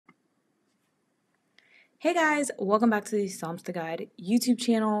Hey guys, welcome back to the Psalms to Guide YouTube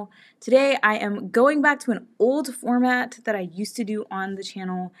channel. Today I am going back to an old format that I used to do on the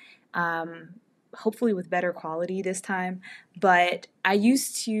channel, hopefully with better quality this time, but I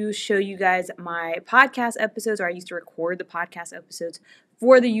used to show you guys my podcast episodes, or I used to record the podcast episodes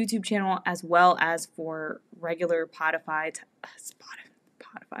for the YouTube channel as well as for regular Spotify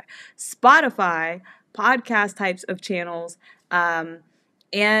podcast types of channels.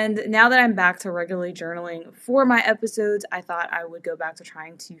 And now that I'm back to regularly journaling for my episodes, I thought I would go back to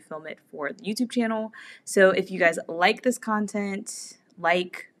trying to film it for the YouTube channel. So if you guys like this content,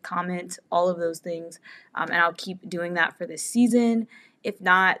 comment, all of those things, and I'll keep doing that for this season. If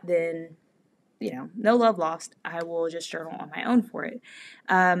not, then, no love lost. I will just journal on my own for it.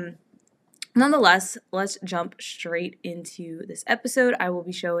 Nonetheless, let's jump straight into this episode. I will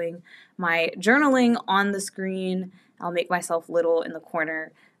be showing my journaling on the screen. I'll make myself little in the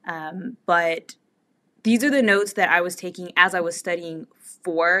corner. But these are the notes that I was taking as I was studying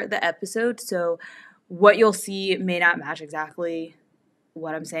for the episode. So what you'll see may not match exactly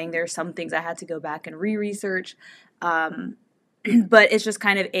what I'm saying. There are some things I had to go back and re-research. But it's just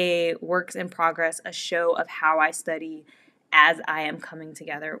kind of a works in progress, a show of how I study as I am coming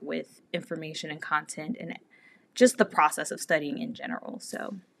together with information and content and just the process of studying in general.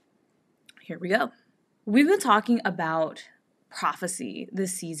 So here we go. We've been talking about prophecy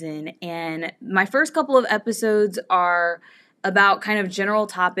this season, and my first couple of episodes are about kind of general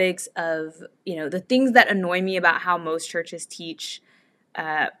topics of, the things that annoy me about how most churches teach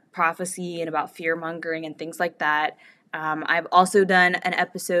prophecy and about fear-mongering and things like that. I've also done an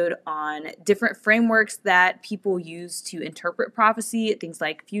episode on different frameworks that people use to interpret prophecy, things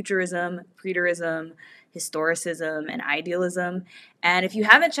like futurism, preterism, historicism, and idealism. And if you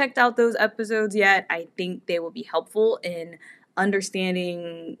haven't checked out those episodes yet, I think they will be helpful in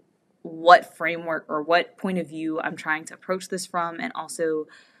understanding what framework or what point of view I'm trying to approach this from, and also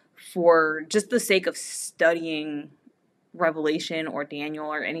for just the sake of studying Revelation or Daniel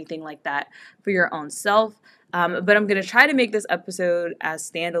or anything like that for your own self. But I'm going to try to make this episode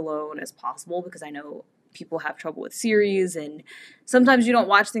as standalone as possible because I know people have trouble with series and sometimes you don't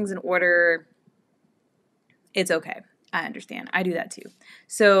watch things in order. It's okay. I understand. I do that too.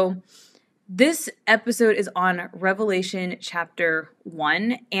 So this episode is on Revelation chapter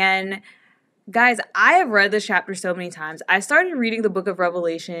 1. And guys, I have read this chapter so many times. I started reading the book of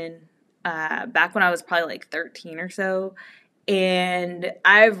Revelation back when I was probably like 13 or so. And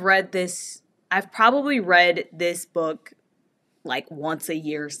I've probably read this book like once a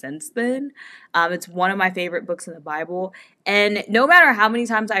year since then. It's one of my favorite books in the Bible. And no matter how many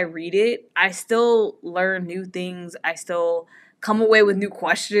times I read it, I still learn new things. I still come away with new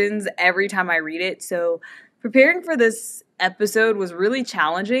questions every time I read it. So preparing for this episode was really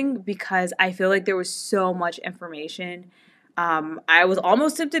challenging because I feel like there was so much information. I was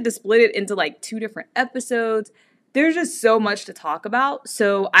almost tempted to split it into like 2 different episodes. There's just so much to talk about.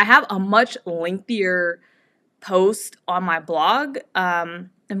 So I have a much lengthier post on my blog.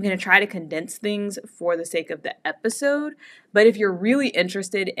 I'm going to try to condense things for the sake of the episode. But if you're really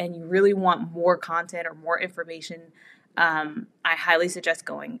interested and you really want more content or more information, I highly suggest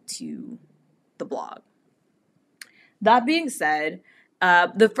going to the blog. That being said,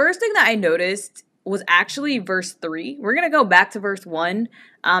 the first thing that I noticed was actually verse 3. We're going to go back to verse 1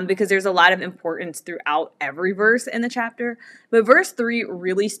 because there's a lot of importance throughout every verse in the chapter. But verse 3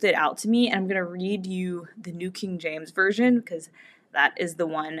 really stood out to me, and I'm going to read you the New King James Version because that is the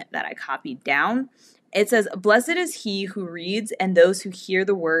one that I copied down. It says, "Blessed is he who reads and those who hear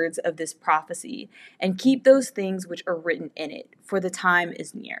the words of this prophecy and keep those things which are written in it, for the time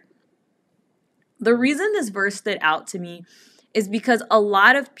is near." The reason this verse stood out to me is because a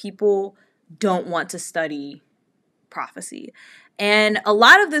lot of people don't want to study prophecy. And a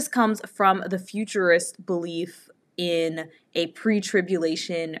lot of this comes from the futurist belief in a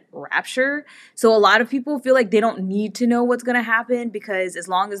pre-tribulation rapture. So a lot of people feel like they don't need to know what's going to happen because as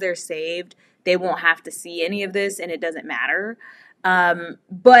long as they're saved, they won't have to see any of this and it doesn't matter.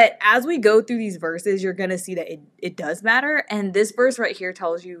 But as we go through these verses, you're going to see that it does matter. And this verse right here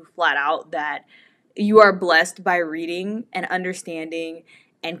tells you flat out that you are blessed by reading and understanding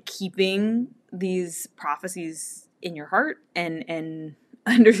and keeping these prophecies in your heart and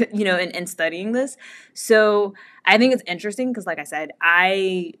studying this. So I think it's interesting because, like I said,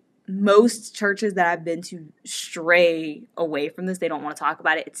 most churches that I've been to stray away from this. They don't want to talk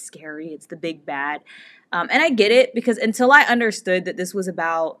about it. It's scary. It's the big bad. And I get it because until I understood that this was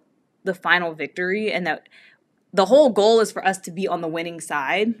about the final victory and that the whole goal is for us to be on the winning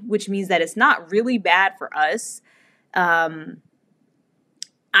side, which means that it's not really bad for us.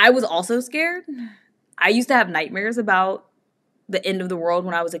 I was also scared. I used to have nightmares about the end of the world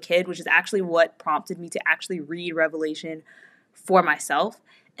when I was a kid, which is actually what prompted me to actually read Revelation for myself.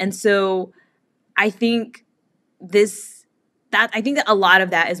 And so I think I think that a lot of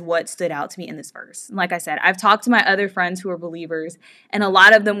that is what stood out to me in this verse. And like I said, I've talked to my other friends who are believers, and a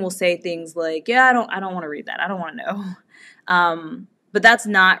lot of them will say things like, yeah, I don't want to read that. I don't want to know. But that's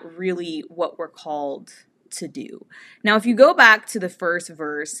not really what we're called to do. Now, if you go back to the first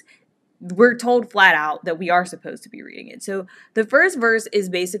verse, we're told flat out that we are supposed to be reading it. So the first verse is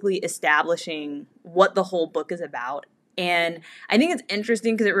basically establishing what the whole book is about. And I think it's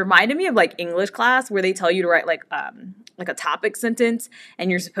interesting because it reminded me of like English class where they tell you to write like a topic sentence, and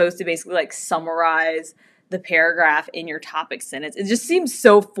you're supposed to basically like summarize the paragraph in your topic sentence. It just seems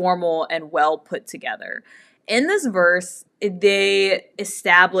so formal and well put together. In this verse, they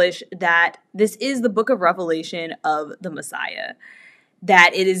establish that this is the book of Revelation of the Messiah,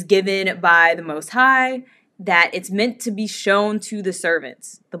 that it is given by the Most High, that it's meant to be shown to the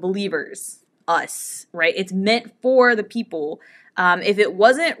servants, the believers, us, right? It's meant for the people. If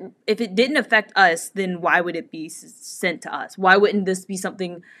it didn't affect us, then why would it be sent to us? Why wouldn't this be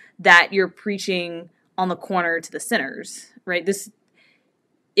something that you're preaching on the corner to the sinners, right?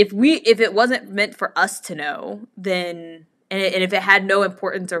 If it wasn't meant for us to know, then, and if it had no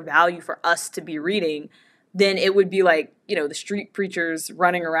importance or value for us to be reading, then it would be like, the street preachers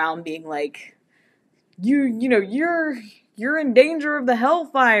running around being like, you're in danger of the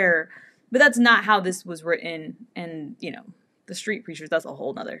hellfire. But that's not how this was written. And, the street preachers, that's a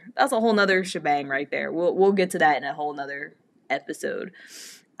whole nother shebang right there. We'll get to that in a whole nother episode.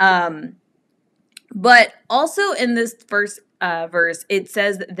 But also in this first verse, it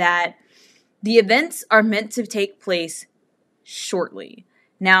says that the events are meant to take place shortly.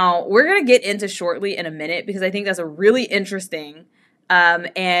 Now, we're going to get into shortly in a minute because I think that's a really interesting,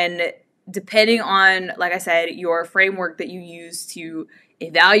 and depending on, like I said, your framework that you use to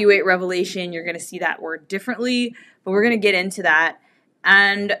evaluate Revelation, you're going to see that word differently, but we're going to get into that.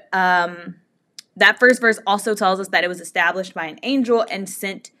 And that first verse also tells us that it was established by an angel and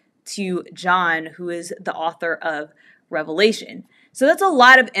sent to John, who is the author of Revelation. So that's a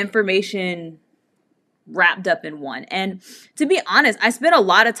lot of information wrapped up in one. And to be honest, I spent a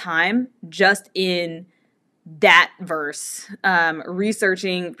lot of time just in that verse,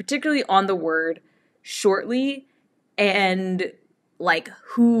 researching particularly on the word shortly and like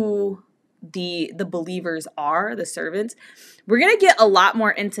who the believers are, the servants. We're going to get a lot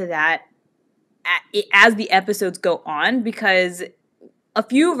more into that as the episodes go on, because a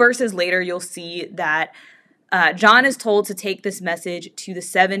few verses later, you'll see that John is told to take this message to the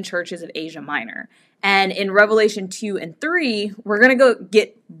 7 churches of Asia Minor. And in Revelation 2 and 3, we're going to go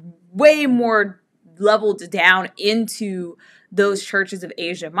get way more leveled down into those churches of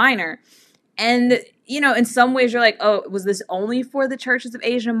Asia Minor. And, in some ways you're like, oh, was this only for the churches of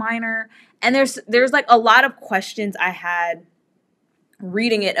Asia Minor? And there's like a lot of questions I had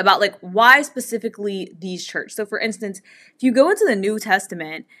reading it about like why specifically these churches. So for instance, if you go into the New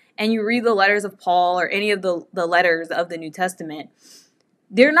Testament and you read the letters of Paul or any of the letters of the New Testament,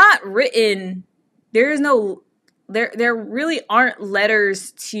 they're not written, there really aren't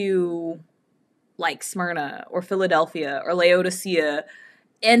letters to like Smyrna or Philadelphia or Laodicea.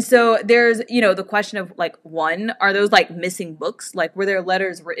 And so there's, the question of like, one, are those like missing books? Like were there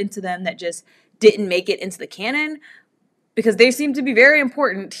letters written to them that just didn't make it into the canon? Because they seem to be very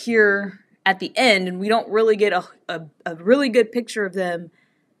important here at the end, and we don't really get a really good picture of them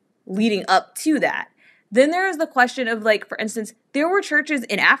leading up to that. Then there is the question of, like, for instance, there were churches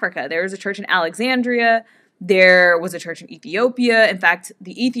in Africa. There was a church in Alexandria. There was a church in Ethiopia. In fact,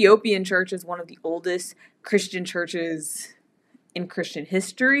 the Ethiopian church is one of the oldest Christian churches in Christian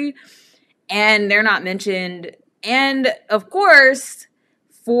history, and they're not mentioned. And, of course,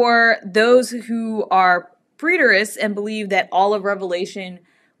 for those who are preterists and believe that all of Revelation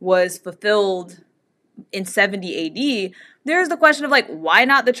was fulfilled in 70 AD, there's the question of like, why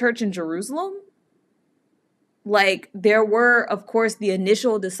not the church in Jerusalem? Like there were, of course, the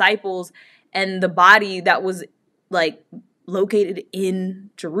initial disciples and the body that was like located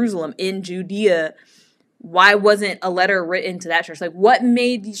in Jerusalem, in Judea. Why wasn't a letter written to that church? Like what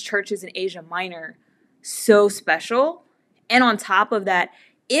made these churches in Asia Minor so special? And on top of that,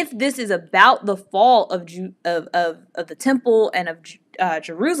 if this is about the fall of the temple and of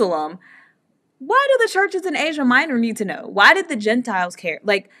Jerusalem, why do the churches in Asia Minor need to know? Why did the Gentiles care?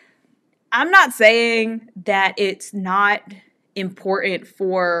 Like, I'm not saying that it's not important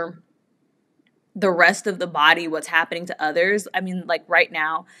for the rest of the body what's happening to others. I mean, like right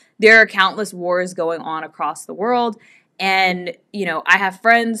now, there are countless wars going on across the world, And, I have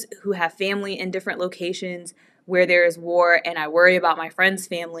friends who have family in different locations where there is war, and I worry about my friends'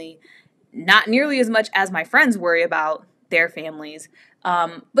 family not nearly as much as my friends worry about their families.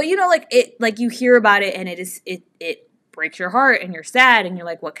 But you hear about it, and it breaks your heart, and you're sad, and you're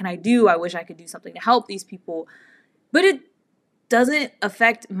like, what can I do? I wish I could do something to help these people. But it doesn't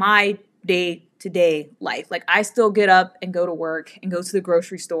affect my day-to-day life. Like, I still get up and go to work and go to the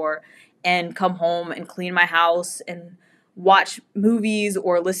grocery store and come home and clean my house and watch movies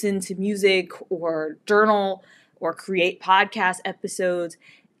or listen to music or journal or create podcast episodes.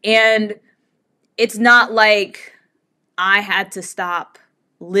 And it's not like I had to stop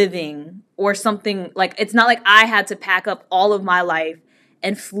living or something. Like, it's not like I had to pack up all of my life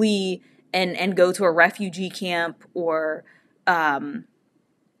and flee and go to a refugee camp or,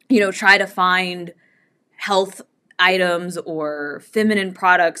 try to find health items or feminine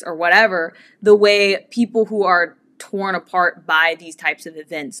products or whatever, the way people who are torn apart by these types of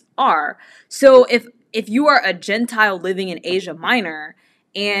events are. So if you are a Gentile living in Asia Minor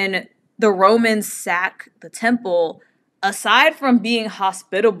and the Romans sack the temple, aside from being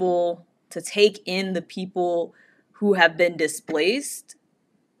hospitable to take in the people who have been displaced,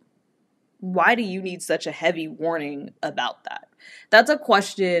 why do you need such a heavy warning about that? That's a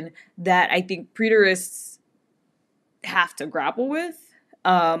question that I think preterists have to grapple with.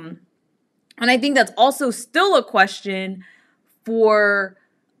 And I think that's also still a question for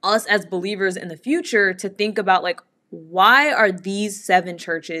us as believers in the future to think about, like, why are these 7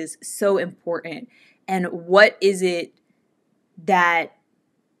 churches so important? And what is it that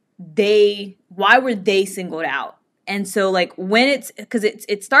why were they singled out? And so, like, because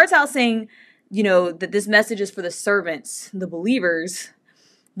it starts out saying, that this message is for the servants, the believers.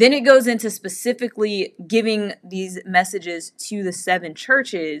 Then it goes into specifically giving these messages to the 7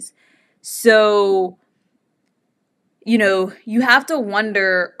 churches. So, you have to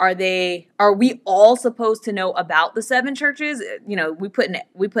wonder, are we all supposed to know about the 7 churches? We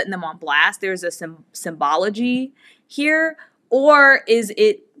putting them on blast. There's a symbology here, or is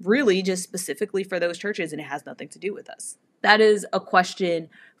it really just specifically for those churches and it has nothing to do with us? That is a question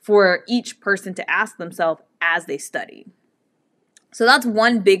for each person to ask themselves as they study. So that's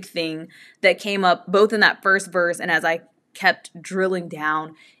one big thing that came up both in that first verse and as I kept drilling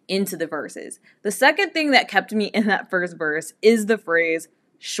down into the verses. The second thing that kept me in that first verse is the phrase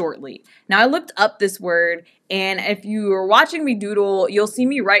shortly. Now, I looked up this word, and if you are watching me doodle, you'll see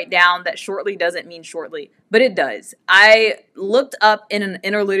me write down that shortly doesn't mean shortly, but it does. I looked up in an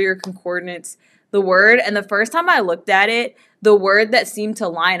interlinear concordance the word, and the first time I looked at it, the word that seemed to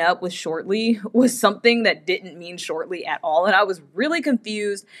line up with shortly was something that didn't mean shortly at all, and I was really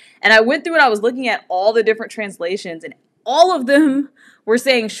confused, and I went through and I was looking at all the different translations, and all of them were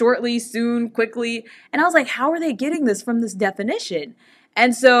saying shortly, soon, quickly, and I was like, how are they getting this from this definition?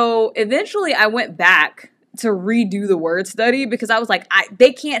 And so eventually I went back to redo the word study because I was like,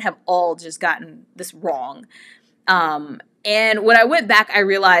 they can't have all just gotten this wrong. And when I went back, I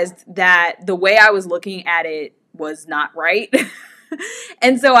realized that the way I was looking at it was not right.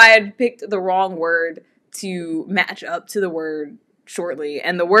 And so I had picked the wrong word to match up to the word shortly.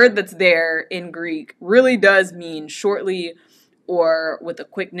 And the word that's there in Greek really does mean shortly or with a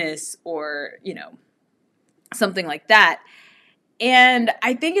quickness or, something like that. And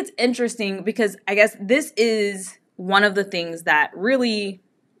I think it's interesting because I guess this is one of the things that really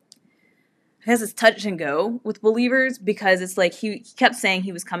has this touch and go with believers, because it's like he kept saying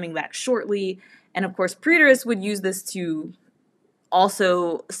he was coming back shortly. And of course, preterists would use this to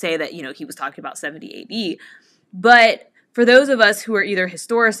also say that, he was talking about 70 AD. But for those of us who are either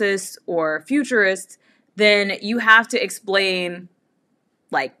historicists or futurists, then you have to explain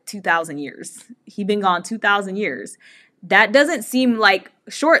like 2,000 years. He'd been gone 2,000 years. That doesn't seem like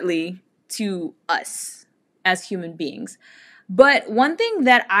shortly to us as human beings. But one thing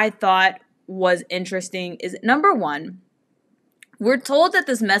that I thought was interesting is, number one, we're told that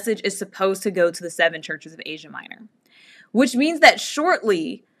this message is supposed to go to the 7 churches of Asia Minor, which means that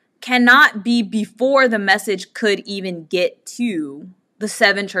shortly cannot be before the message could even get to the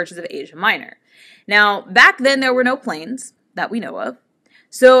 7 churches of Asia Minor. Now, back then there were no planes that we know of,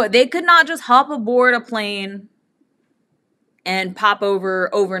 so they could not just hop aboard a plane and pop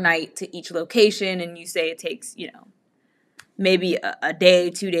over overnight to each location, and you say it takes, maybe a day,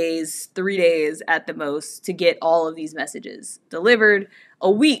 2 days, 3 days at the most to get all of these messages delivered. A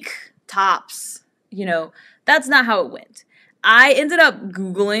week tops, that's not how it went. I ended up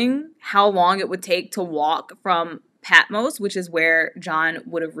Googling how long it would take to walk from Patmos, which is where John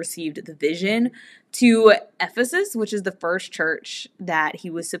would have received the vision, to Ephesus, which is the first church that he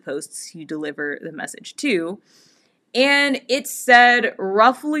was supposed to deliver the message to. And it said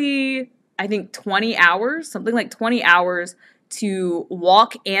roughly, I think 20 hours, something like 20 hours to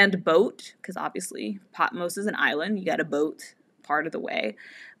walk and boat, because obviously Patmos is an island. You got to boat part of the way.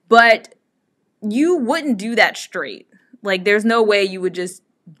 But you wouldn't do that straight. Like, there's no way you would just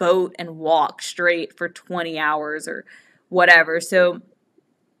boat and walk straight for 20 hours or whatever. So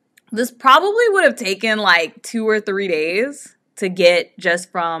this probably would have taken like 2 or 3 days to get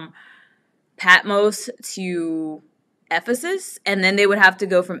just from Patmos to Ephesus, and then they would have to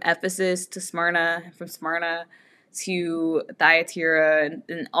go from Ephesus to Smyrna, from Smyrna to Thyatira,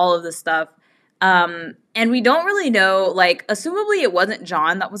 and all of this stuff. And we don't really know, like, assumably it wasn't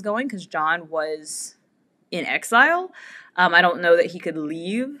John that was going, because John was in exile. I don't know that he could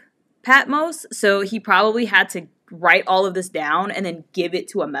leave Patmos, so he probably had to write all of this down and then give it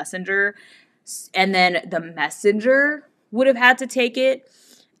to a messenger, and then the messenger would have had to take it.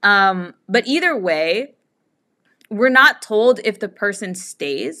 But either way, we're not told if the person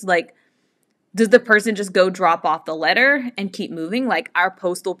stays. Like, does the person just go drop off the letter and keep moving? Like our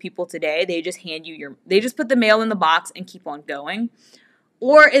postal people today, they just hand you they just put the mail in the box and keep on going.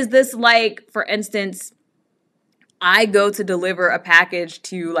 Or is this like, for instance, I go to deliver a package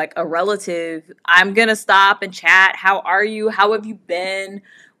to like a relative. I'm going to stop and chat. How are you? How have you been?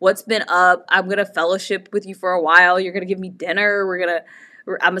 What's been up? I'm going to fellowship with you for a while. You're going to give me dinner. I'm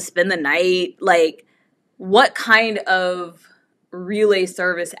going to spend the night. Like, what kind of relay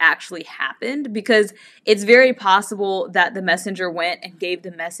service actually happened? Because it's very possible that the messenger went and gave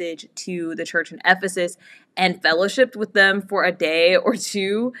the message to the church in Ephesus and fellowshipped with them for a day or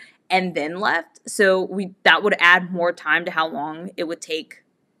two and then left. So that would add more time to how long it would take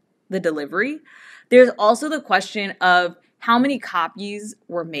the delivery. There's also the question of how many copies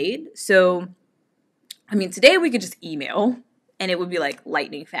were made. So, I mean, today we could just email and it would be like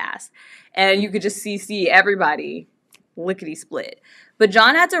lightning fast. And you could just CC everybody lickety split. But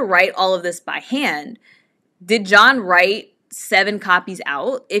John had to write all of this by hand. Did John write 7 copies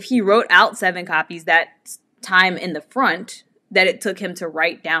out? If he wrote out 7 copies, that time in the front that it took him to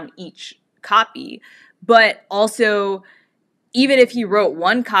write down each copy. But also, even if he wrote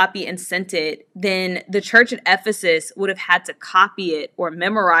 1 copy and sent it, then the church at Ephesus would have had to copy it or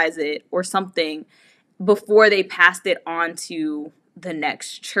memorize it or something before they passed it on to the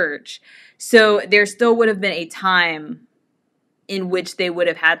next church. So there still would have been a time in which they would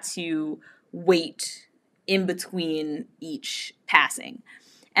have had to wait in between each passing.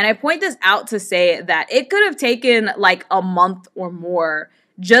 And I point this out to say that it could have taken like a month or more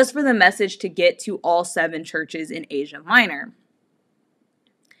just for the message to get to all 7 churches in Asia Minor.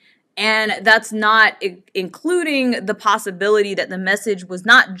 And that's not including the possibility that the message was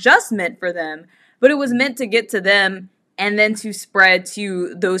not just meant for them, but it was meant to get to them and then to spread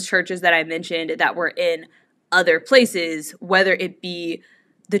to those churches that I mentioned that were in other places, whether it be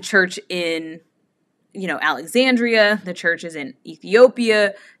the church in, Alexandria, the churches in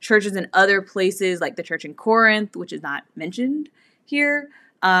Ethiopia, churches in other places like the church in Corinth, which is not mentioned here.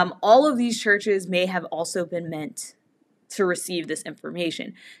 All of these churches may have also been meant to receive this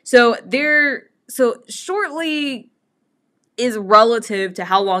information. So shortly is relative to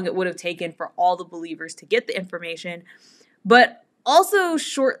how long it would have taken for all the believers to get the information, but also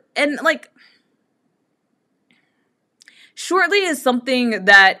shortly is something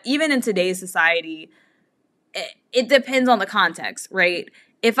that even in today's society, it depends on the context, right?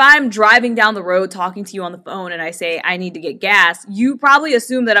 If I'm driving down the road talking to you on the phone and I say I need to get gas, you probably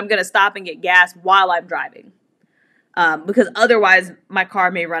assume that I'm going to stop and get gas while I'm driving. Because otherwise my car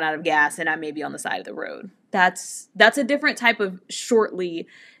may run out of gas and I may be on the side of the road. That's a different type of shortly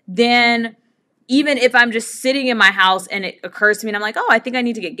than even if I'm just sitting in my house and it occurs to me and I'm like, oh, I think I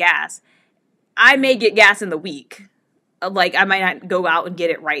need to get gas. I may get gas in the week. Like, I might not go out and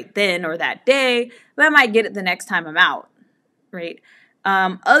get it right then or that day, but I might get it the next time I'm out, right?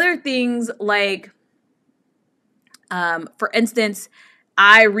 Other things like, for instance,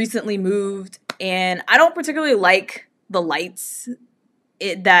 I recently moved and I don't particularly like the lights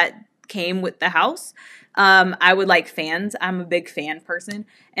that came with the house. I would like fans. I'm a big fan person.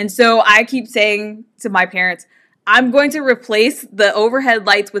 And so I keep saying to my parents, I'm going to replace the overhead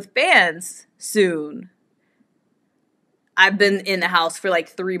lights with fans soon. I've been in the house for like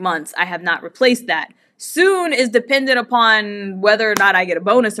 3 months. I have not replaced that. Soon is dependent upon whether or not I get a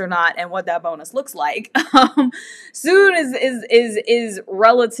bonus or not and what that bonus looks like. Soon is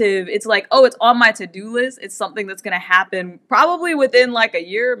relative. It's like, oh, it's on my to-do list. It's something that's going to happen probably within like a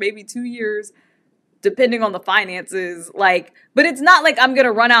year, maybe 2 years, depending on the finances. But it's not like I'm going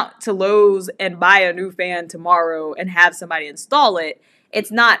to run out to Lowe's and buy a new fan tomorrow and have somebody install it.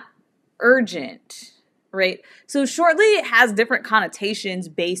 It's not urgent. right? So shortly has different connotations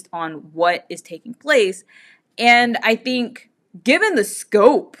based on what is taking place. And I think given the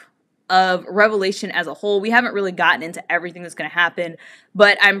scope of Revelation as a whole, we haven't really gotten into everything that's going to happen,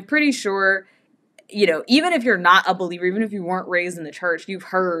 but I'm pretty sure, even if you're not a believer, even if you weren't raised in the church, you've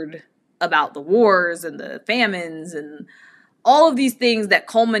heard about the wars and the famines and all of these things that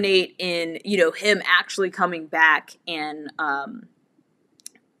culminate in, him actually coming back. And,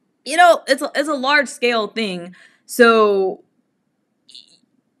 it's a large scale thing. So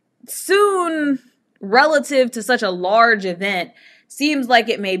soon, relative to such a large event, seems like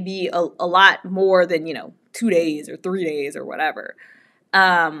it may be a lot more than, 2 days or 3 days or whatever.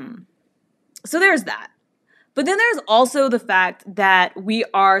 So there's that. But then there's also the fact that we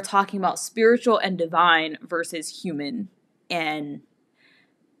are talking about spiritual and divine versus human and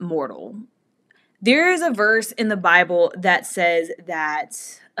mortal. There is a verse in the Bible that says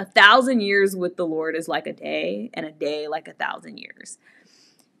that 1,000 years with the Lord is like a day, and a day like 1,000 years.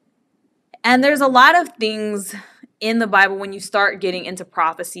 And there's a lot of things in the Bible when you start getting into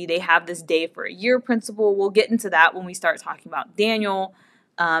prophecy. They have this day for a year principle. We'll get into that when we start talking about Daniel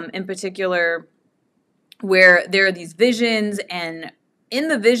in particular, where there are these visions, and in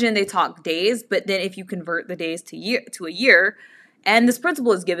the vision they talk days, but then if you convert the days to a year, and this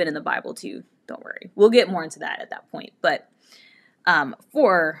principle is given in the Bible too, don't worry. We'll get more into that at that point, but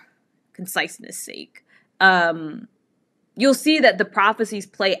for conciseness sake, you'll see that the prophecies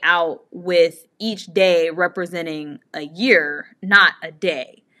play out with each day representing a year, not a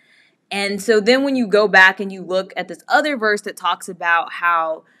day. And so then when you go back and you look at this other verse that talks about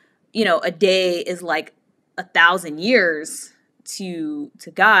how, a day is like 1,000 years to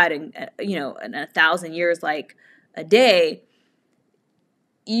God, and, and 1,000 years like a day,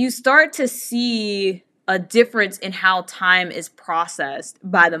 you start to see a difference in how time is processed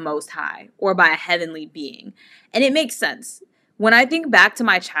by the Most High or by a heavenly being. And it makes sense. When I think back to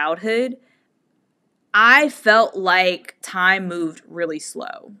my childhood, I felt like time moved really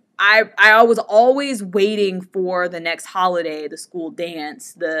slow. I was always waiting for the next holiday, the school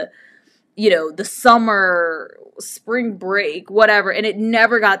dance, the summer, spring break, whatever. And it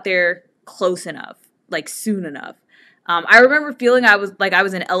never got there close enough, like soon enough. I remember feeling I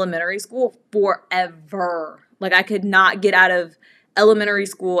was in elementary school forever. Like I could not get out of elementary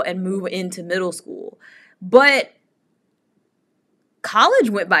school and move into middle school. But college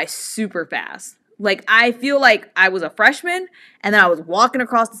went by super fast. Like I feel like I was a freshman and then I was walking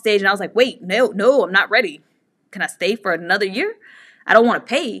across the stage and I was like, wait, no, I'm not ready. Can I stay for another year? I don't want to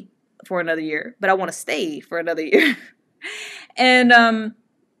pay for another year, but I want to stay for another year. And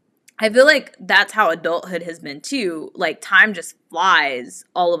I feel like that's how adulthood has been too. Like time just flies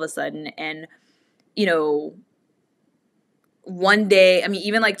all of a sudden. And, one day,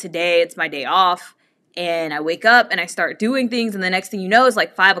 even like today, it's my day off and I wake up and I start doing things. And the next thing you know, it's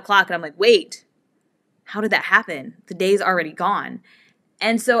like 5 o'clock and I'm like, wait, how did that happen? The day's already gone.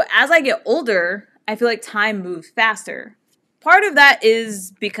 And so as I get older, I feel like time moves faster. Part of that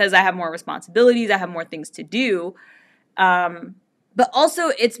is because I have more responsibilities. I have more things to do. But also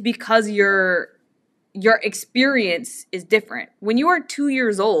it's because your experience is different. When you are 2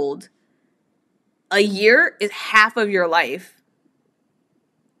 years old, a year is half of your life,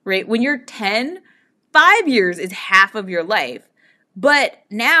 right? When you're 10, 5 years is half of your life. But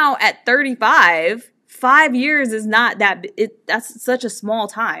now at 35, 5 years is not that's such a small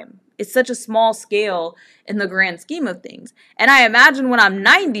time. It's such a small scale in the grand scheme of things. And I imagine when I'm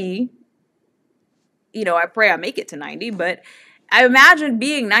 90, I pray I make it to 90, but I imagine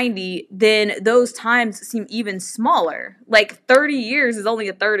being 90, then those times seem even smaller. Like 30 years is only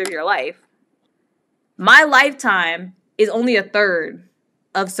a third of your life. My lifetime is only a third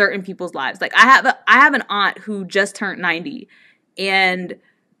of certain people's lives. Like I have an aunt who just turned 90, and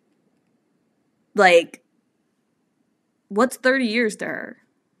like, what's 30 years to her?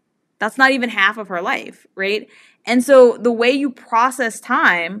 That's not even half of her life, right? And so the way you process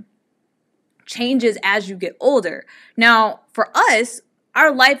time changes as you get older. Now, for us,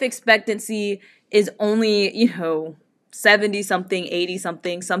 our life expectancy is only, 70 something, 80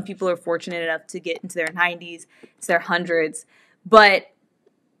 something. Some people are fortunate enough to get into their 90s, it's their hundreds. But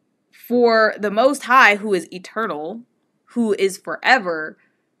for the Most High, who is eternal, who is forever,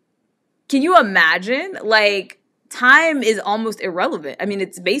 can you imagine? Like, time is almost irrelevant.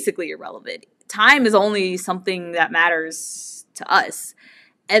 It's basically irrelevant. Time is only something that matters to us.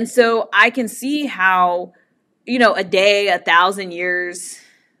 And so I can see how, a day, 1,000 years,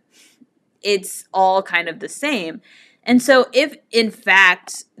 it's all kind of the same. And so if, in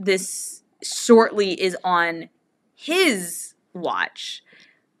fact, this shortly is on his watch,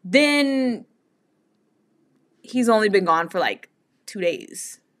 then he's only been gone for like 2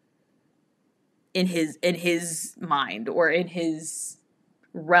 days in his mind or in his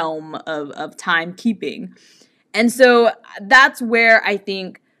realm of timekeeping. And so that's where I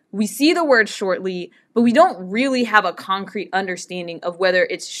think we see the word shortly, but we don't really have a concrete understanding of whether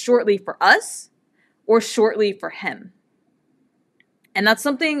it's shortly for us or shortly for him. And that's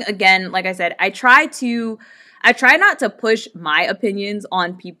something, again, like I said, I try not to push my opinions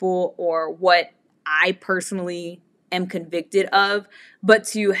on people or what I personally am convicted of, but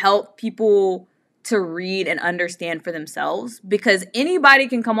to help people to read and understand for themselves, because anybody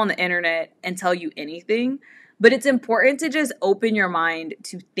can come on the internet and tell you anything, but it's important to just open your mind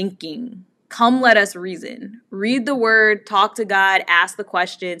to thinking. Come, let us reason. Read the word, talk to God, ask the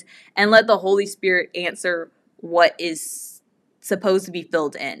questions, and let the Holy Spirit answer what is supposed to be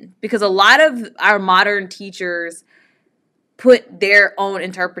filled in. Because a lot of our modern teachers put their own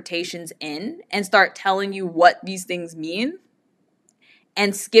interpretations in and start telling you what these things mean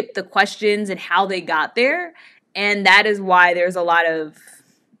and skip the questions and how they got there. And that is why there's a lot of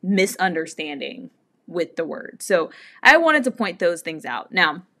misunderstanding with the word. So I wanted to point those things out.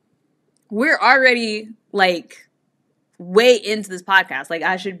 Now, we're already like way into this podcast. Like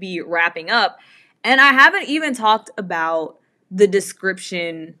I should be wrapping up. And I haven't even talked about the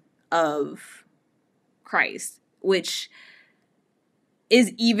description of Christ, which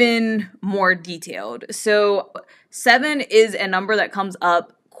is even more detailed. So 7 is a number that comes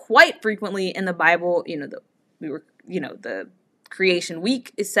up quite frequently in the Bible. The creation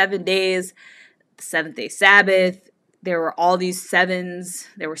week is 7 days, the 7th-day Sabbath. There were all these sevens.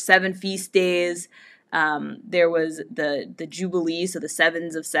 There were 7 feast days. There was the Jubilee, so the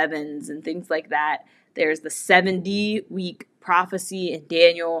sevens of sevens and things like that. There's the 70 week prophecy in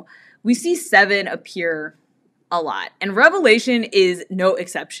Daniel. We see 7 appear a lot. And Revelation is no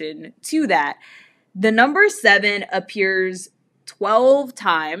exception to that. The number 7 appears 12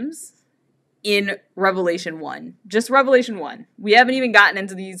 times in Revelation 1. Just Revelation 1. We haven't even gotten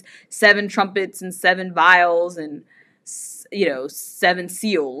into these 7 trumpets and 7 vials and 7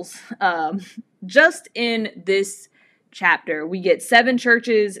 seals. Just in this chapter, we get 7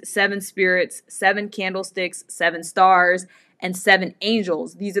 churches, 7 spirits, 7 candlesticks, 7 stars, and 7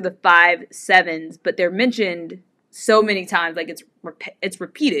 angels. These are the 5 sevens, but they're mentioned so many times, like it's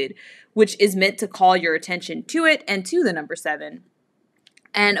repeated, which is meant to call your attention to it and to the number 7.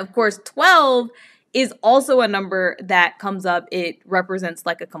 And of course, 12 is also a number that comes up. It represents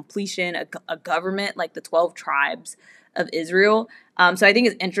like a completion, a government, like the 12 tribes of Israel. So I think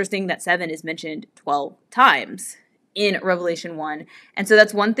it's interesting that 7 is mentioned 12 times in Revelation 1. And so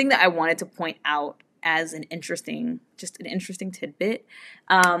that's one thing that I wanted to point out as an interesting tidbit.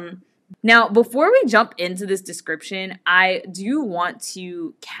 Now, before we jump into this description, I do want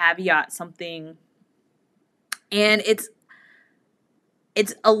to caveat something, and it's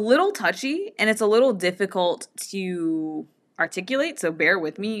a little touchy and it's a little difficult to articulate, so bear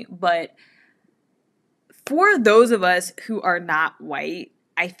with me. But for those of us who are not white,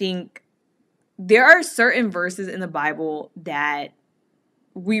 I think there are certain verses in the Bible that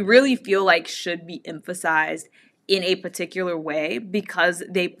we really feel like should be emphasized in a particular way because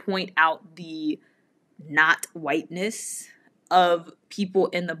they point out the not whiteness of people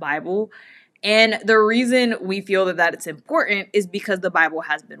in the Bible. And the reason we feel that it's important is because the Bible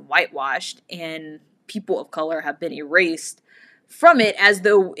has been whitewashed and people of color have been erased from it as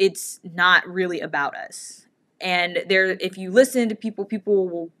though it's not really about us. And if you listen to people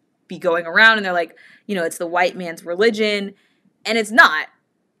will be going around and they're like, it's the white man's religion. And it's not.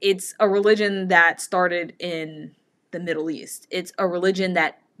 It's a religion that started in the Middle East. It's a religion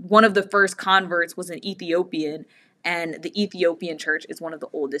that one of the first converts was an Ethiopian, and the Ethiopian church is one of the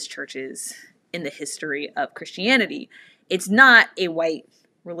oldest churches in the history of Christianity. It's not a white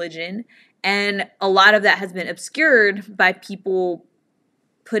religion, and a lot of that has been obscured by people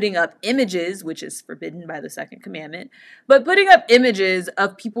putting up images, which is forbidden by the second commandment, but putting up images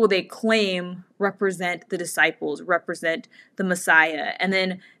of people they claim represent the disciples, represent the Messiah, and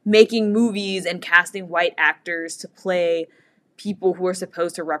then making movies and casting white actors to play people who are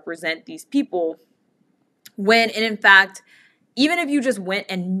supposed to represent these people. And in fact, even if you just went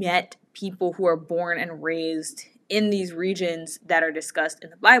and met people who are born and raised in these regions that are discussed in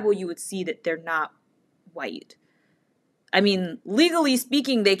the Bible, you would see that they're not white. I mean, legally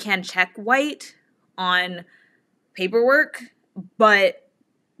speaking, they can check white on paperwork, but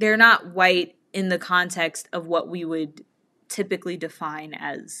they're not white in the context of what we would typically define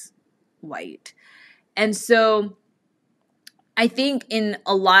as white. And so I think in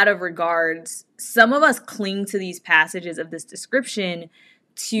a lot of regards, some of us cling to these passages of this description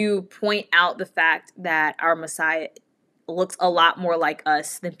to point out the fact that our Messiah looks a lot more like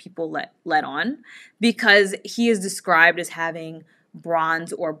us than people let on, because he is described as having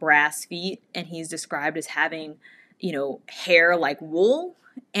bronze or brass feet, and he's described as having, hair like wool.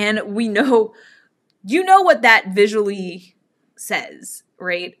 And we know, what that visually says,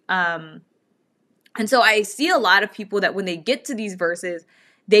 right? And so I see a lot of people that when they get to these verses,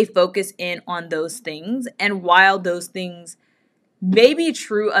 they focus in on those things. And while those things may be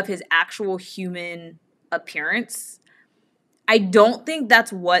true of his actual human appearance, I don't think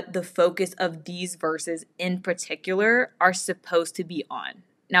that's what the focus of these verses in particular are supposed to be on.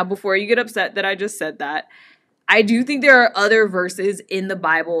 Now, before you get upset that I just said that, I do think there are other verses in the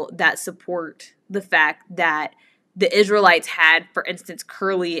Bible that support the fact that the Israelites had, for instance,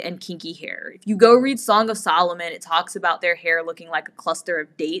 curly and kinky hair. If you go read Song of Solomon, it talks about their hair looking like a cluster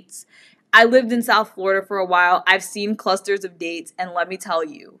of dates. I lived in South Florida for a while. I've seen clusters of dates, and let me tell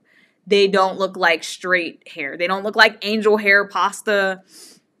you, they don't look like straight hair. They don't look like angel hair pasta.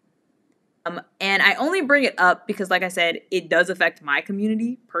 And I only bring it up because, like I said, it does affect my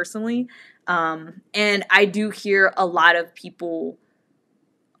community personally. And I do hear a lot of people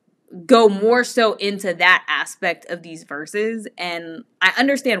go more so into that aspect of these verses. And I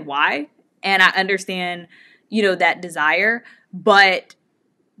understand why. And I understand, that desire. But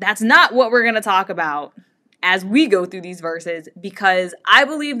that's not what we're going to talk about as we go through these verses, because I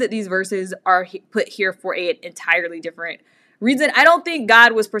believe that these verses are put here for an entirely different reason. I don't think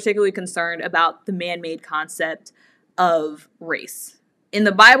God was particularly concerned about the man-made concept of race. In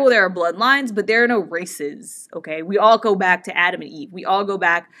the Bible, there are bloodlines, but there are no races, okay? We all go back to Adam and Eve. We all go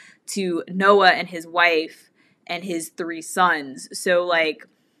back to Noah and his wife and his 3 sons. So, I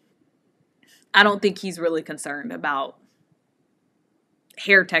don't think he's really concerned about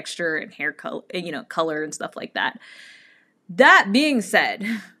hair texture and hair color, color and stuff like that. That being said,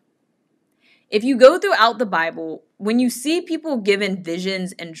 if you go throughout the Bible, when you see people given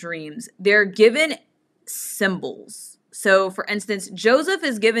visions and dreams, they're given symbols. So, for instance, Joseph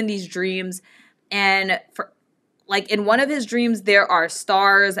is given these dreams, and in one of his dreams, there are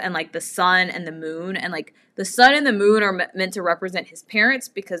stars and the sun and the moon, and the sun and the moon are meant to represent his parents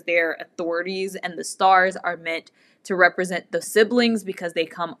because they're authorities, and the stars are meant to represent the siblings because they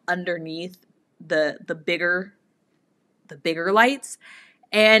come underneath the bigger lights,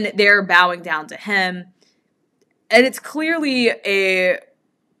 and they're bowing down to him. And it's clearly a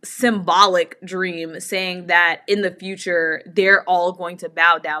symbolic dream saying that in the future they're all going to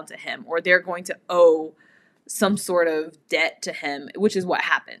bow down to him, or they're going to owe some sort of debt to him, which is what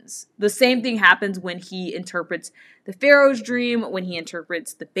happens. The same thing happens when he interprets the Pharaoh's dream, when he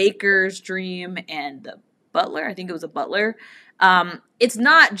interprets the baker's dream and the butler. I think it was a butler. It's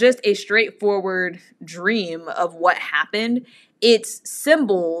not just a straightforward dream of what happened. It's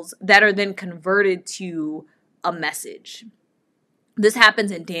symbols that are then converted to a message. This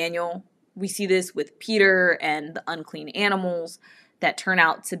happens in Daniel. We see this with Peter and the unclean animals that turn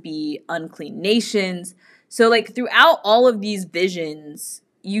out to be unclean nations. So throughout all of these visions,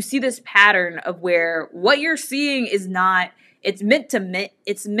 you see this pattern of where what you're seeing is not, it's meant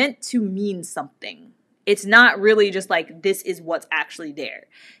to mean something. It's not really just this is what's actually there.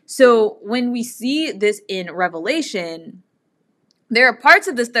 So when we see this in Revelation, there are parts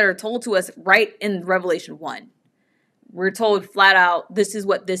of this that are told to us right in Revelation 1. We're told flat out, this is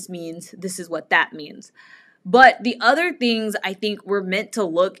what this means, this is what that means. But the other things, I think, we're meant to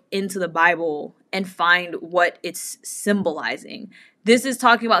look into the Bible and find what it's symbolizing. This is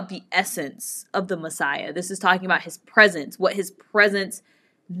talking about the essence of the Messiah. This is talking about his presence, what his presence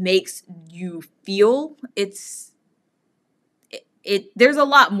makes you feel. There's a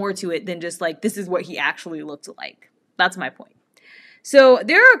lot more to it than just this is what he actually looked like. That's my point. So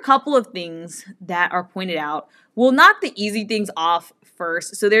there are a couple of things that are pointed out. We'll knock the easy things off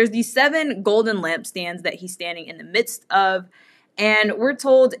first. So there's these 7 golden lampstands that he's standing in the midst of. And we're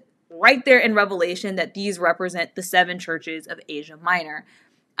told right there in Revelation that these represent the 7 churches of Asia Minor.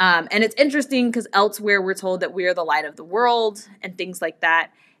 And it's interesting because elsewhere we're told that we are the light of the world and things like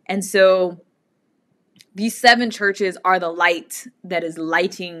that. And so these 7 churches are the light that is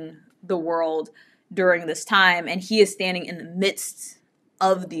lighting the world during this time. And he is standing in the midst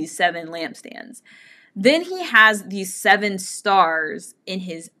of these 7 lampstands. Then he has these 7 stars in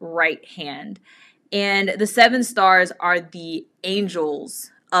his right hand. And the 7 stars are the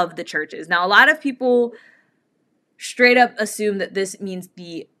angels of the churches. Now, a lot of people straight up assume that this means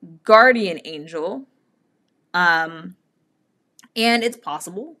the guardian angel. And it's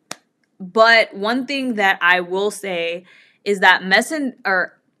possible. But one thing that I will say is that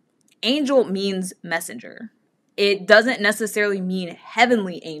angel means messenger. it doesn't necessarily mean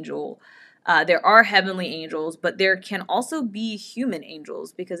heavenly angel. There are heavenly angels, but there can also be human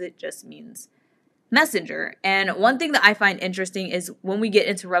angels because it just means messenger. And one thing that I find interesting is when we get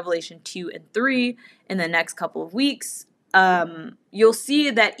into Revelation 2 and 3 in the next couple of weeks, you'll see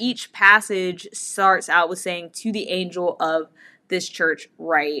that each passage starts out with saying, to the angel of this church,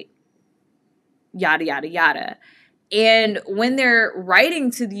 write, yada, yada, yada. And when they're writing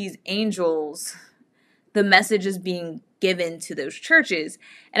to these angels, the message is being given to those churches.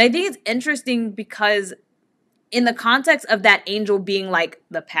 And I think it's interesting because in the context of that angel being like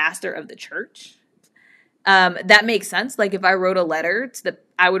the pastor of the church, that makes sense. Like if I wrote a letter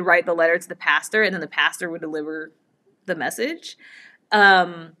I would write the letter to the pastor and then the pastor would deliver the message.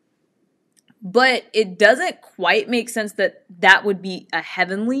 But it doesn't quite make sense that that would be a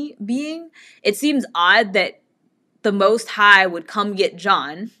heavenly being. It seems odd that the Most High would come get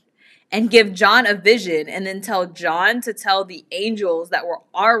John and give John a vision and then tell John to tell the angels that were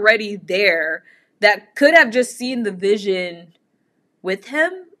already there that could have just seen the vision with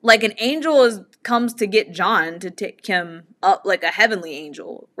him. Like an angel comes to get John to take him up like a heavenly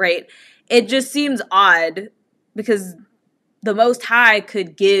angel, right? It just seems odd because the Most High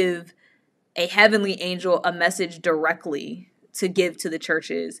could give a heavenly angel a message directly to give to the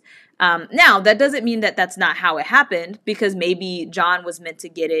churches. Now, that doesn't mean that that's not how it happened, because maybe John was meant to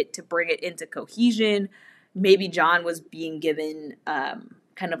get it to bring it into cohesion. Maybe John was being given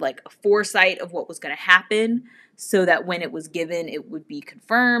kind of like a foresight of what was going to happen so that when it was given, it would be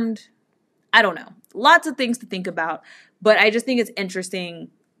confirmed. I don't know. Lots of things to think about, but I just think it's interesting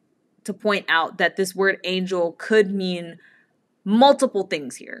to point out that this word angel could mean multiple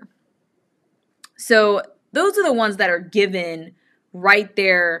things here. So those are the ones that are given right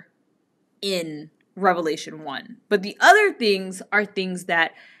there in Revelation 1. But the other things are things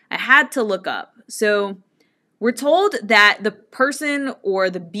that I had to look up. So we're told that the person or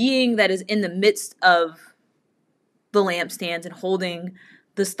the being that is in the midst of the lampstands and holding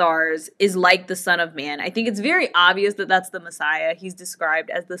the stars is like the Son of Man. I think it's very obvious that that's the Messiah. He's described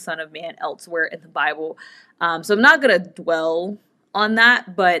as the Son of Man elsewhere in the Bible. So I'm not going to dwell on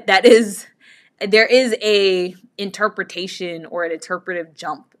that, but there is a interpretation or an interpretive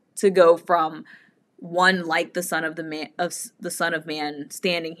jump to go from one like the Son of Man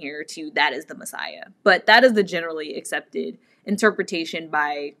standing here to that is the Messiah. But that is the generally accepted interpretation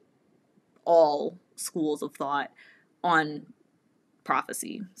by all schools of thought on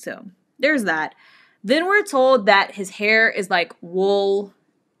prophecy. So there's that. Then we're told that his hair is like wool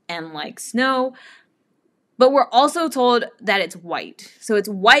and like snow, but we're also told that it's white. So it's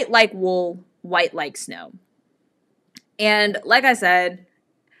white like wool, white like snow. And like I said,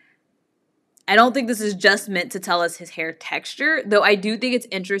 I don't think this is just meant to tell us his hair texture, though I do think it's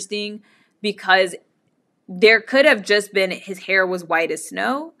interesting because there could have just been his hair was white as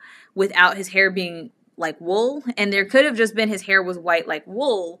snow without his hair being like wool, and there could have just been his hair was white like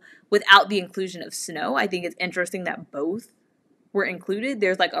wool without the inclusion of snow. I think it's interesting that both were included.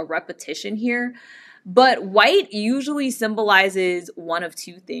 There's like a repetition here. But white usually symbolizes one of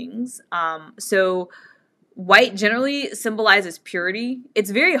two things. So white generally symbolizes purity.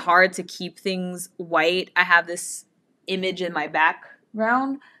 It's very hard to keep things white. I have this image in my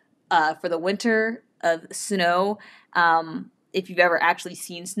background for the winter of snow. If you've ever actually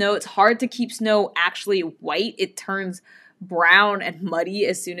seen snow, it's hard to keep snow actually white. It turns brown and muddy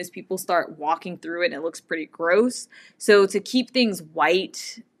as soon as people start walking through it, and it looks pretty gross. So to keep things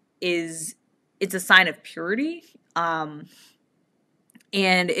white it's a sign of purity. And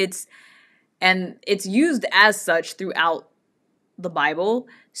it's used as such throughout the Bible.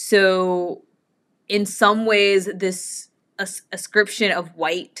 So in some ways, this ascription of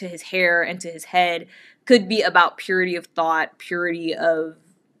white to his hair and to his head could be about purity of thought, purity of,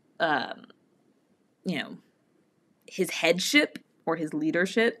 his headship or his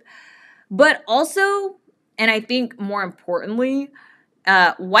leadership. But also, and I think more importantly,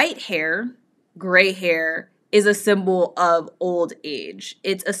 white hair, gray hair, is a symbol of old age.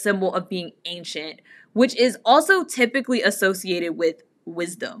 It's a symbol of being ancient, which is also typically associated with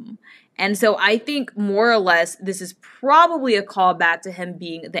wisdom. And so I think more or less this is probably a callback to him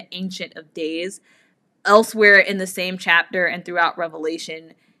being the Ancient of Days. Elsewhere in the same chapter and throughout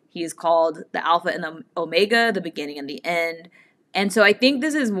Revelation, he is called the Alpha and the Omega, the beginning and the end. And so I think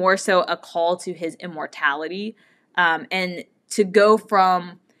this is more so a call to his immortality, and to go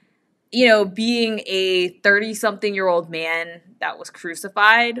from being a 30-something-year-old man that was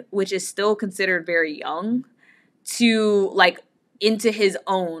crucified, which is still considered very young, to into his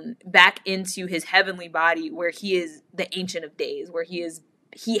own, back into his heavenly body where he is the Ancient of Days, where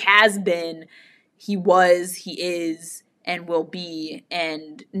he has been, he was, he is, and will be.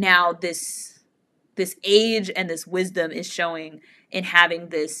 And now this age and this wisdom is showing in having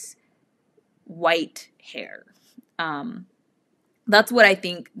this white hair. That's what I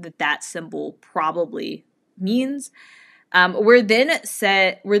think that symbol probably means. We're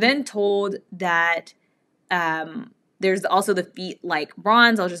then told that there's also the feet like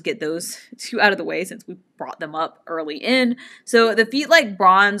bronze. I'll just get those two out of the way since we brought them up early in. So the feet like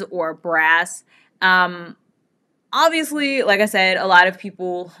bronze or brass. Obviously, like I said, a lot of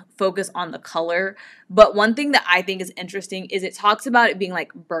people focus on the color. But one thing that I think is interesting is it talks about it being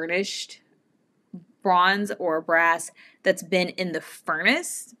like burnished bronze or brass that's been in the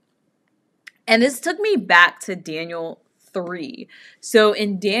furnace. And this took me back to Daniel 3. So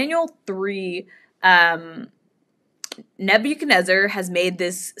in Daniel 3, Nebuchadnezzar has made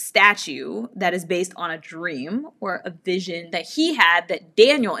this statue that is based on a dream or a vision that he had that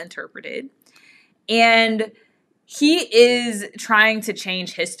Daniel interpreted. And he is trying to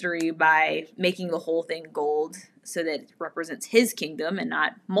change history by making the whole thing gold so that it represents his kingdom and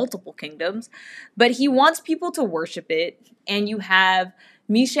not multiple kingdoms. But he wants people to worship it. And you have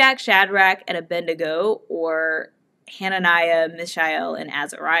Meshach, Shadrach, and Abednego, or Hananiah, Mishael, and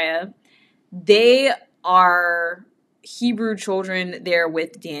Azariah. They are Hebrew children there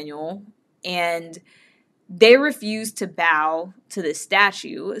with Daniel, and they refuse to bow to the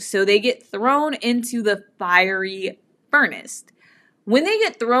statue, so they get thrown into the fiery furnace. When they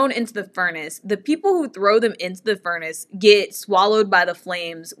get thrown into the furnace, the people who throw them into the furnace get swallowed by the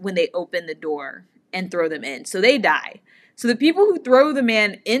flames when they open the door and throw them in. So they die. So the people who throw the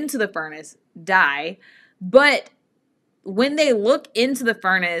man into the furnace die, but when they look into the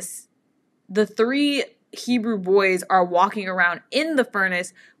furnace, the three Hebrew boys are walking around in the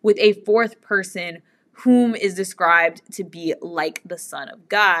furnace with a fourth person whom is described to be like the Son of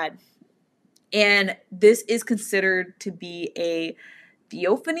God. And this is considered to be a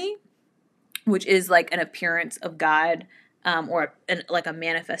theophany, which is like an appearance of God, or like a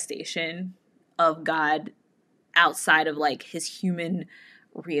manifestation of God outside of like his human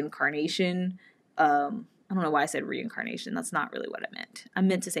reincarnation. I don't know why I said reincarnation. That's not really what I meant. I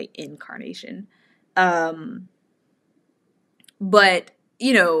meant to say incarnation. But,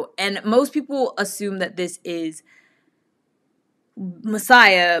 you know, and most people assume that this is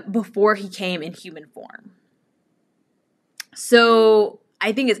Messiah before he came in human form. So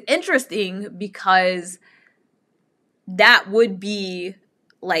I think it's interesting because that would be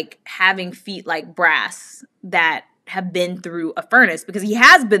like having feet like brass that have been through a furnace, because he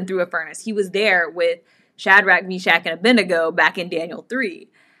has been through a furnace. He was there with Shadrach, Meshach, and Abednego back in Daniel 3.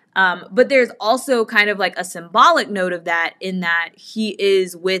 But there's also kind of like a symbolic note of that, in that he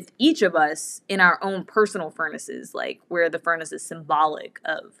is with each of us in our own personal furnaces, like where the furnace is symbolic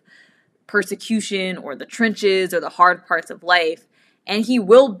of persecution or the trenches or the hard parts of life. And he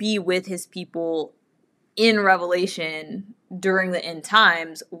will be with his people in Revelation during the end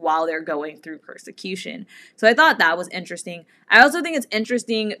times while they're going through persecution. So I thought that was interesting. I also think it's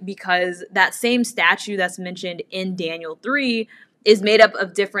interesting because that same statue that's mentioned in Daniel 3 is made up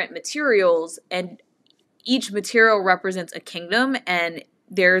of different materials, and each material represents a kingdom, and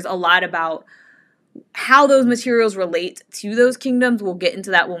there's a lot about how those materials relate to those kingdoms. We'll get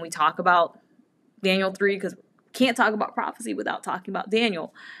into that when we talk about Daniel 3, because we can't talk about prophecy without talking about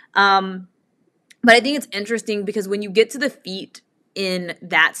Daniel. But I think it's interesting because when you get to the feet in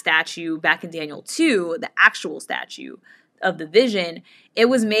that statue back in Daniel 2, the actual statue of the vision, it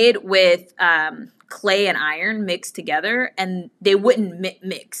was made with clay and iron mixed together, and they wouldn't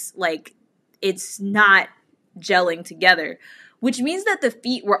mix. Like, it's not gelling together, which means that the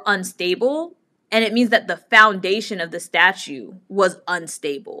feet were unstable, and it means that the foundation of the statue was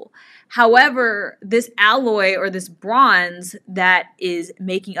unstable. However, this alloy or this bronze that is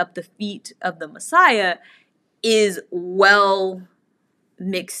making up the feet of the Messiah is well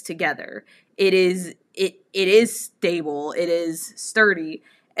mixed together. It is stable. It is sturdy.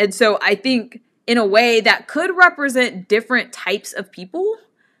 And so I think in a way that could represent different types of people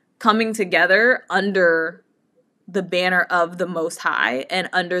coming together under the banner of the Most High and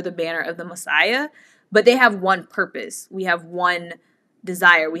under the banner of the Messiah, but they have one purpose. We have one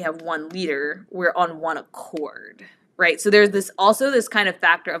desire. We have one leader. We're on one accord, right? So there's this kind of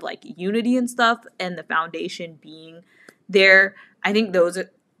factor of like unity and stuff, and the foundation being there. I think those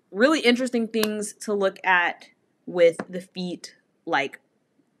are really interesting things to look at with the feet like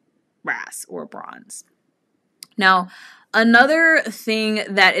brass or bronze. Now, another thing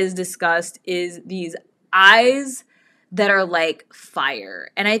that is discussed is these eyes that are like fire.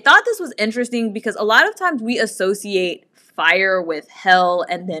 And I thought this was interesting because a lot of times we associate fire with hell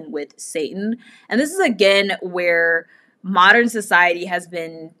and then with Satan. And this is again where modern society has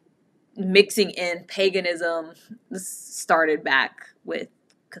been mixing in paganism. This started back with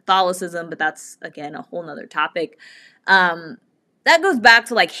Catholicism, but that's again a whole nother topic. That goes back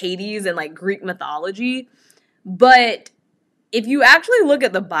to like Hades and like Greek mythology. But if you actually look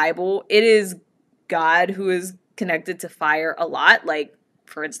at the Bible, it is God who is connected to fire a lot, like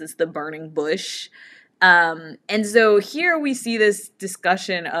for instance the burning bush. And so here we see this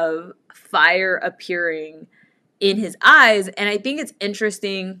discussion of fire appearing in his eyes, and I think it's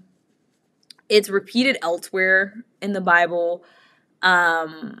interesting. It's repeated elsewhere in the Bible.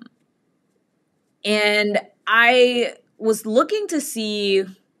 And I was looking to see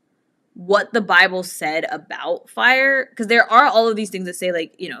what the Bible said about fire, because there are all of these things that say,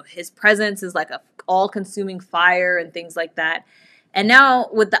 like, you know, his presence is like a all-consuming fire and things like that. And now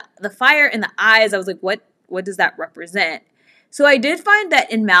with the fire in the eyes, I was like, what does that represent? So I did find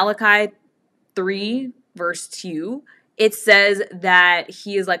that in Malachi 3, verse 2, it says that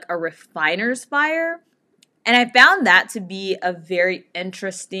he is like a refiner's fire. And I found that to be a very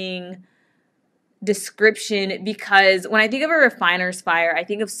interesting description, because when I think of a refiner's fire, I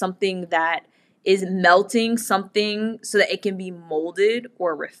think of something that is melting something so that it can be molded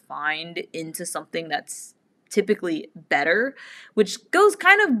or refined into something that's typically better, which goes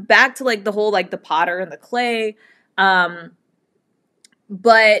kind of back to like the whole like the potter and the clay.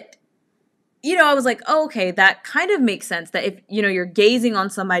 But you know, I was like, oh, okay, that kind of makes sense, that if, you know, you're gazing on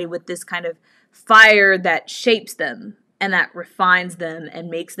somebody with this kind of fire that shapes them and that refines them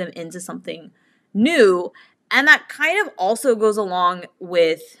and makes them into something new. And that kind of also goes along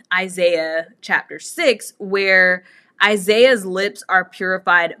with Isaiah chapter 6, where Isaiah's lips are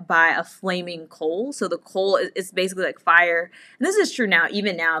purified by a flaming coal. So the coal is basically like fire. And this is true now,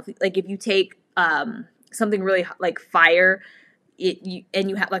 even now. Like if you take something really like fire, and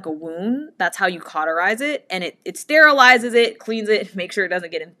you have like a wound, that's how you cauterize it, and it sterilizes it, cleans it, makes sure it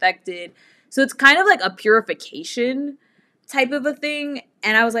doesn't get infected. So it's kind of like a purification type of a thing.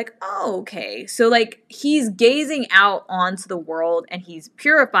 And I was like, oh, okay. So like he's gazing out onto the world and he's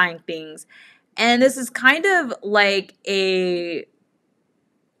purifying things. And this is kind of like a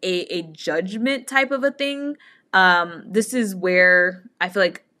judgment type of a thing. This is where I feel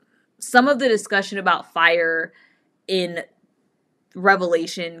like some of the discussion about fire in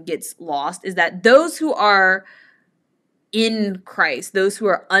Revelation gets lost, is that those who are in Christ, those who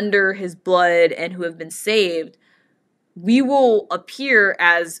are under his blood and who have been saved, we will appear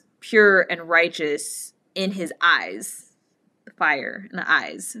as pure and righteous in his eyes, the fire in the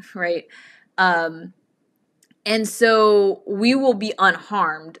eyes, right? And so we will be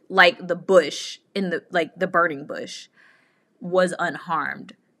unharmed, like the bush in the burning bush was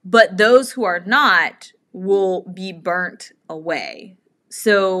unharmed. But those who are not will be burnt away.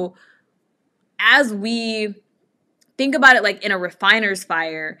 So as we think about it like in a refiner's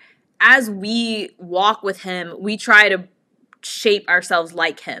fire, as we walk with him, we try to shape ourselves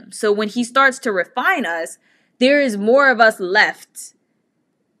like him. So when he starts to refine us, there is more of us left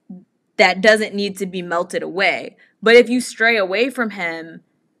that doesn't need to be melted away. But if you stray away from him,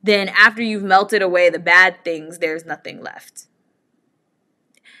 then after you've melted away the bad things, there's nothing left.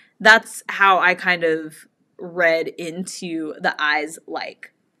 That's how I kind of read into the eyes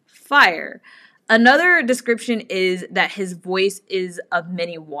like fire. Another description is that his voice is of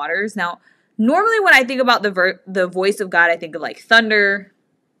many waters. Now, normally when I think about the voice of God, I think of like thunder,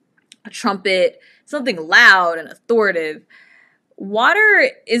 a trumpet, something loud and authoritative.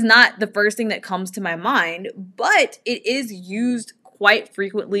 Water is not the first thing that comes to my mind, but it is used quite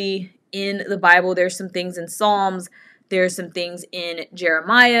frequently in the Bible. There's some things in Psalms. There's some things in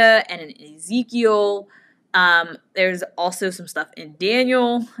Jeremiah and in Ezekiel. There's also some stuff in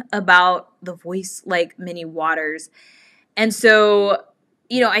Daniel about the voice like many waters. And so,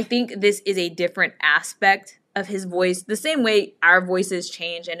 you know, I think this is a different aspect of his voice, the same way our voices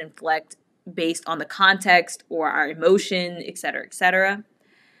change and inflect based on the context or our emotion, etc., etc.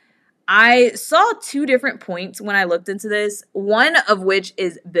 I saw two different points when I looked into this, one of which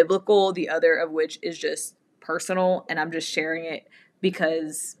is biblical, the other of which is just personal, and I'm just sharing it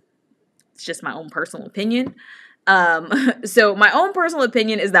because it's just my own personal opinion. So my own personal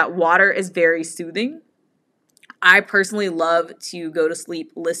opinion is that water is very soothing. I personally love to go to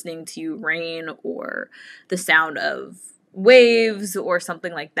sleep listening to rain or the sound of waves or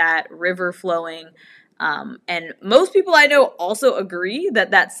something like that, river flowing. And most people I know also agree that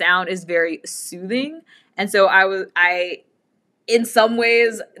that sound is very soothing. And so I in some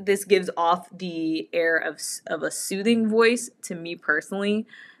ways, this gives off the air of a soothing voice to me personally.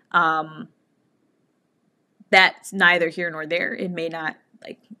 That's neither here nor there. It may not,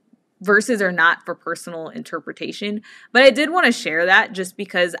 like, verses are not for personal interpretation, but I did want to share that just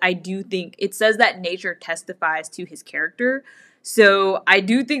because I do think it says that nature testifies to his character. So I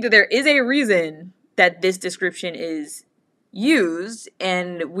do think that there is a reason that this description is used,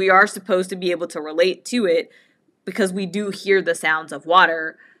 and we are supposed to be able to relate to it because we do hear the sounds of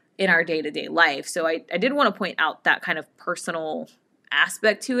water in our day-to-day life. So I did want to point out that kind of personal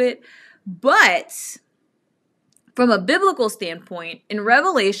aspect to it. But from a biblical standpoint, in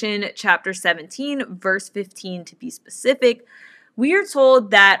Revelation chapter 17, verse 15 to be specific, we are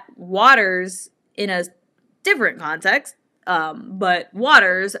told that waters, in a different context, but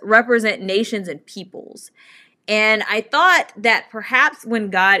waters represent nations and peoples. And I thought that perhaps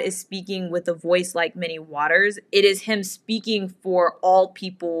when God is speaking with a voice like many waters, it is him speaking for all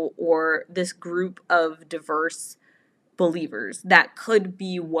people or this group of diverse believers. That could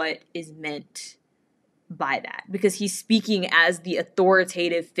be what is meant by that, because he's speaking as the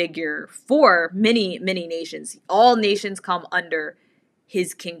authoritative figure for many, many nations. All nations come under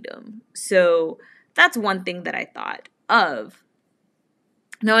his kingdom. So that's one thing that I thought of.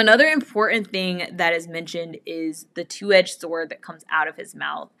 Now, another important thing that is mentioned is the two-edged sword that comes out of his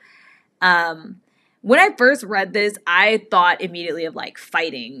mouth. When I first read this, I thought immediately of like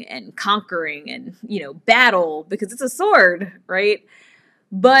fighting and conquering and, battle, because it's a sword, right?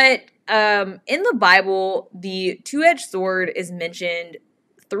 But in the Bible, the two-edged sword is mentioned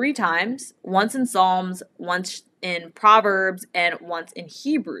 3 times, once in Psalms, once in Proverbs, and once in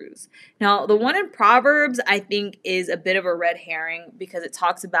Hebrews. Now, the one in Proverbs, I think, is a bit of a red herring because it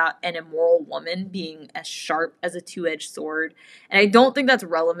talks about an immoral woman being as sharp as a two-edged sword, and I don't think that's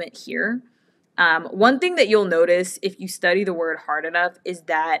relevant here. One thing that you'll notice if you study the word hard enough is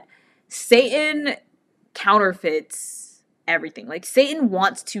that Satan counterfeits everything. Like, Satan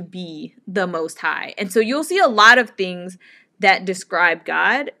wants to be the Most High. And so you'll see a lot of things that describe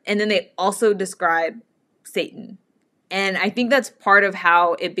God, and then they also describe Satan. And I think that's part of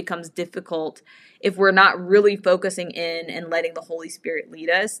how it becomes difficult if we're not really focusing in and letting the Holy Spirit lead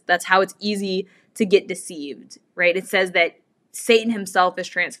us. That's how it's easy to get deceived, right? It says that Satan himself is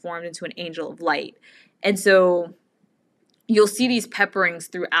transformed into an angel of light. And so you'll see these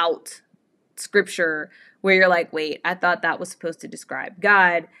pepperings throughout Scripture where you're like, wait, I thought that was supposed to describe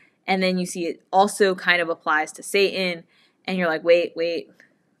God. And then you see it also kind of applies to Satan. And you're like, wait,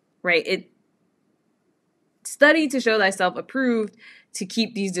 right? Study to show thyself approved, to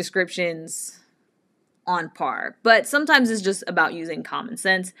keep these descriptions on par. But sometimes it's just about using common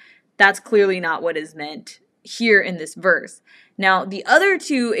sense. That's clearly not what is meant here in this verse. Now, the other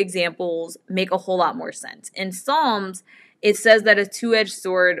 2 examples make a whole lot more sense. In Psalms, it says that a two-edged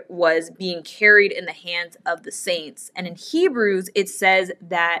sword was being carried in the hands of the saints. And in Hebrews, it says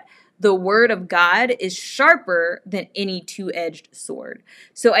that the word of God is sharper than any two-edged sword.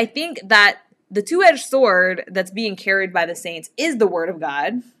 So I think that the two-edged sword that's being carried by the saints is the word of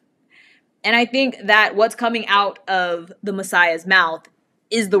God. And I think that what's coming out of the Messiah's mouth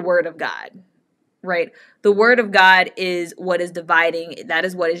is the word of God, right? The word of God is what is dividing. That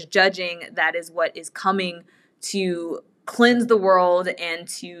is what is judging. That is what is coming to cleanse the world and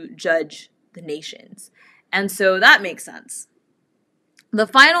to judge the nations. And so that makes sense. The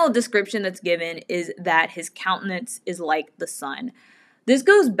final description that's given is that his countenance is like the sun. This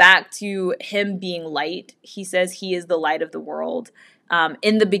goes back to him being light. He says he is the light of the world.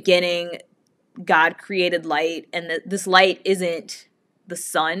 In the beginning, God created light, and this light isn't the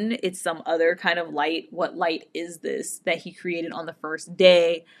sun. It's some other kind of light. What light is this that he created on the first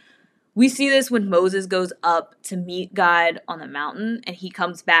day? We see this when Moses goes up to meet God on the mountain, and he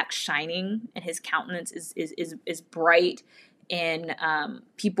comes back shining, and his countenance is bright, and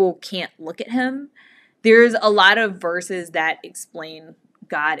people can't look at him. There's a lot of verses that explain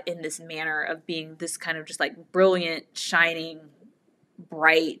God in this manner of being this kind of just like brilliant, shining,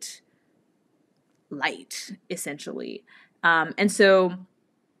 bright light, essentially. And so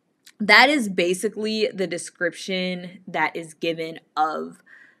that is basically the description that is given of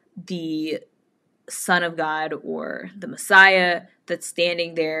the Son of God or the Messiah that's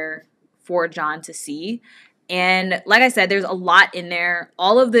standing there for John to see. And like I said, there's a lot in there.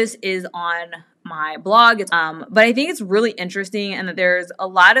 All of this is on my blog. But I think it's really interesting, and that there's a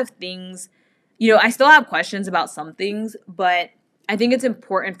lot of things, I still have questions about some things, but I think it's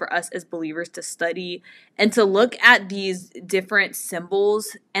important for us as believers to study and to look at these different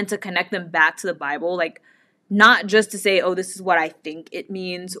symbols and to connect them back to the Bible. Like, not just to say, oh, this is what I think it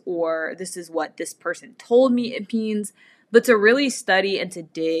means, or this is what this person told me it means, but to really study and to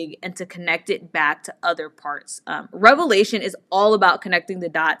dig and to connect it back to other parts. Revelation is all about connecting the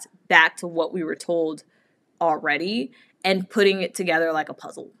dots back to what we were told already and putting it together like a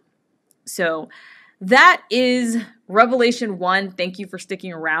puzzle. So that is Revelation 1. Thank you for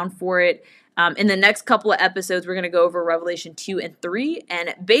sticking around for it. In the next couple of episodes, we're going to go over Revelation 2 and 3.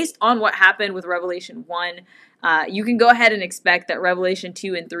 And based on what happened with Revelation 1, you can go ahead and expect that Revelation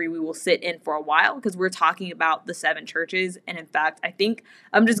 2 and 3 we will sit in for a while because we're talking about the 7 churches. And in fact, I think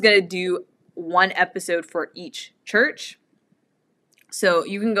I'm just going to do one episode for each church. So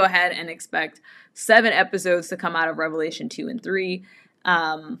you can go ahead and expect 7 episodes to come out of Revelation 2 and 3.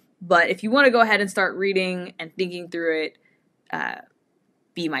 But if you want to go ahead and start reading and thinking through it,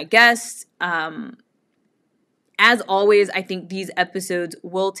 be my guest. As always, I think these episodes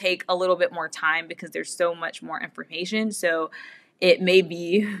will take a little bit more time because there's so much more information. So it may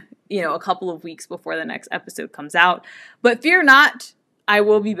be, a couple of weeks before the next episode comes out. But fear not, I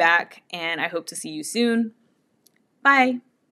will be back, and I hope to see you soon. Bye.